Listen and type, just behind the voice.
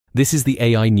This is the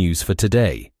AI news for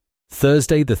today,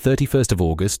 Thursday, the 31st of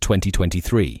August,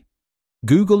 2023.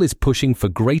 Google is pushing for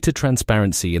greater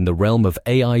transparency in the realm of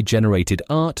AI-generated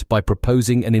art by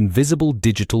proposing an invisible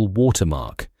digital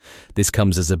watermark. This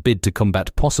comes as a bid to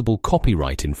combat possible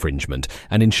copyright infringement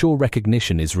and ensure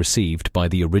recognition is received by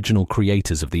the original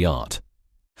creators of the art.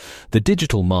 The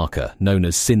digital marker, known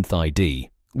as SynthID,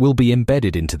 will be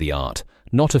embedded into the art,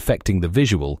 not affecting the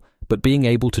visual, but being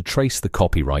able to trace the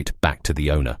copyright back to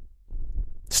the owner.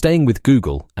 Staying with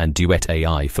Google and Duet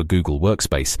AI for Google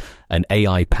Workspace, an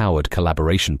AI-powered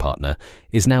collaboration partner,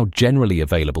 is now generally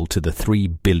available to the 3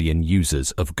 billion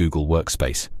users of Google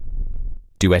Workspace.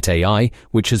 Duet AI,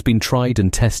 which has been tried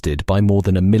and tested by more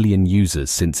than 1 million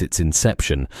users since its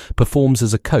inception, performs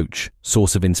as a coach,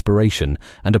 source of inspiration,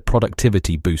 and a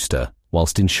productivity booster,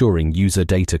 whilst ensuring user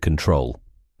data control.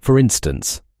 For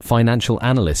instance, financial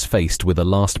analysts faced with a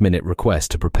last-minute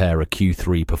request to prepare a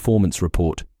Q3 performance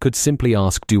report could simply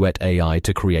ask Duet AI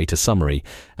to create a summary,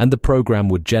 and the program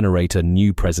would generate a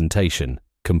new presentation,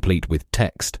 complete with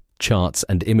text, charts,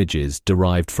 and images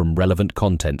derived from relevant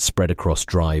content spread across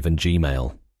Drive and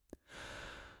Gmail.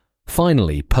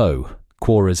 Finally, Poe,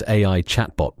 Quora's AI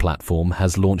chatbot platform,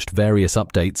 has launched various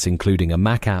updates including a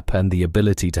Mac app and the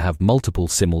ability to have multiple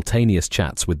simultaneous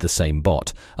chats with the same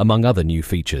bot, among other new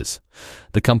features.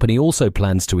 The company also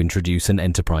plans to introduce an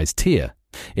enterprise tier,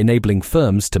 enabling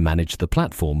firms to manage the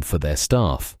platform for their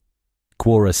staff.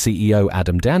 Quora CEO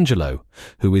Adam D'Angelo,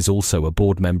 who is also a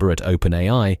board member at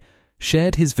OpenAI,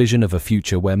 shared his vision of a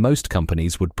future where most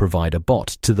companies would provide a bot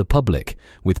to the public,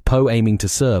 with Poe aiming to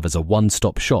serve as a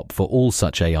one-stop shop for all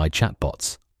such AI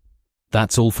chatbots.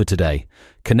 That's all for today.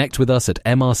 Connect with us at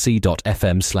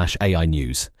mrc.fm/AI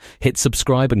news. Hit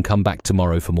subscribe and come back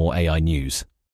tomorrow for more AI news.